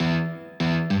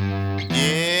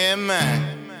Yeah,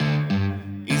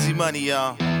 man. Easy money,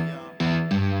 y'all.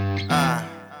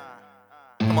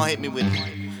 Come on, hit me with it.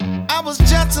 I was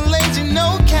just a lazy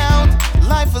no count.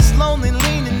 Life was lonely,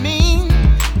 lean and mean.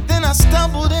 Then I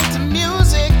stumbled into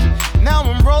music. Now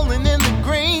I'm rolling in the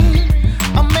green.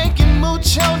 I'm making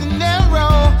mucho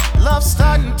dinero. Love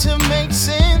starting to make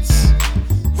sense.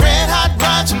 Red hot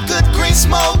rhymes from good green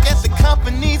smoke at the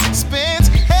company's expense.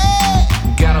 Hey!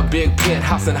 Got a big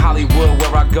penthouse in Hollywood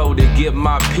where I go to get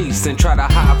my peace and try to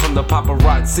hide from the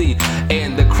paparazzi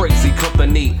and the crazy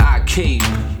company I keep.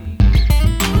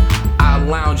 I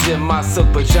lounge in my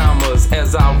silk pajamas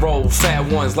as I roll fat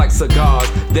ones like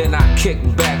cigars. Then I kick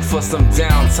back for some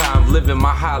downtime, living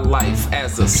my high life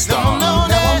as a star. Now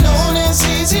I'm known as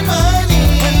easy money.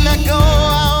 When I go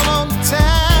out on the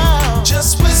town,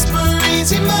 just whisper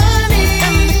easy money,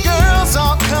 and the girls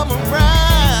all come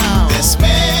around. This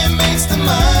man makes the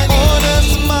money, or does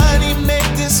the money make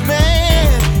this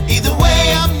man? Either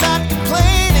way, I'm not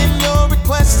complaining. Your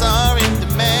requests are in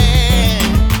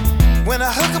demand. When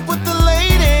I hook up with the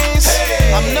ladies,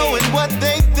 hey, I'm knowing what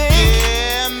they think.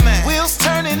 Yeah, man. Wheels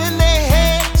turning in their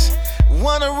heads,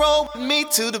 wanna roll with me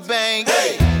to the bank.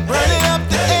 Hey, burning up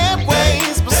the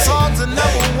airways, my song's a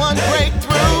 #1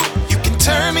 breakthrough. You can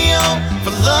turn me on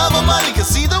for love or money,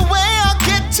 'cause either way I'll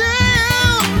get to you.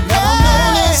 Now I'm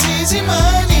known as easy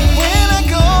money. When I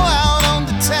go out on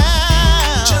the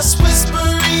town, just whisper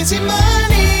easy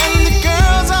money, and the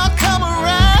girls all come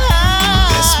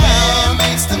around. This man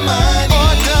makes the money,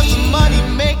 or does the money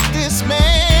make this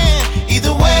man?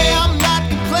 Either way, I'm not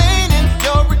complaining.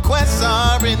 Your requests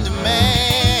are in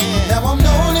demand. Now I'm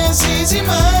known as easy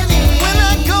money. When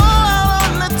I go out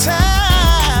on the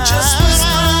town, just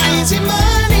whisper easy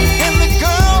money, and the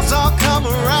girls all come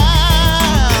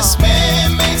around. This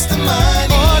man makes the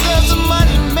money, or does the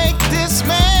money make this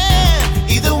man?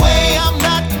 Either way, I'm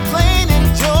not complaining.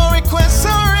 Your requests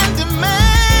are in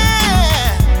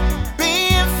demand.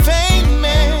 Being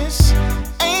famous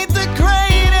ain't the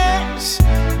greatest,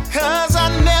 'cause I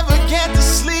never get to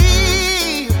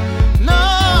sleep.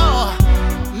 No,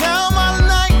 now my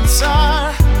nights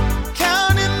are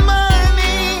counting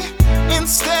money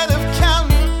instead of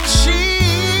counting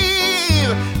sheep.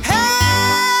 Hey!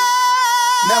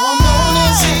 Now I'm known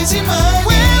as easy money.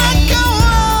 When I go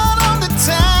out on the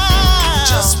town,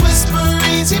 just whisper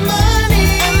easy money,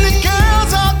 and the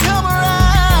girls all come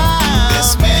around.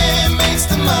 This man makes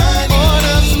the money, or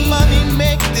does the money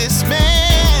make this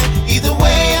man? Either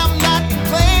way, I'm not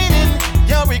complaining.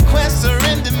 Your requests are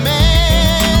in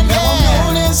demand. Now I'm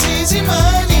known as easy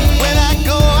money. When I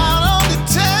go out on the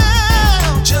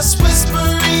town, just whisper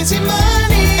easy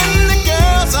money, and the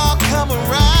girls all come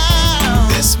around.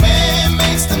 This man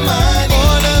makes the money,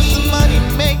 or does the money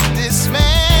make this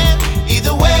man?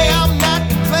 Either way, I'm not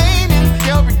complaining.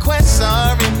 Your requests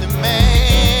are in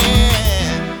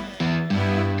demand.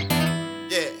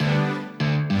 Yeah.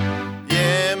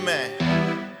 Yeah, man.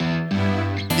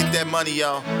 Get that money,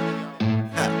 y'all.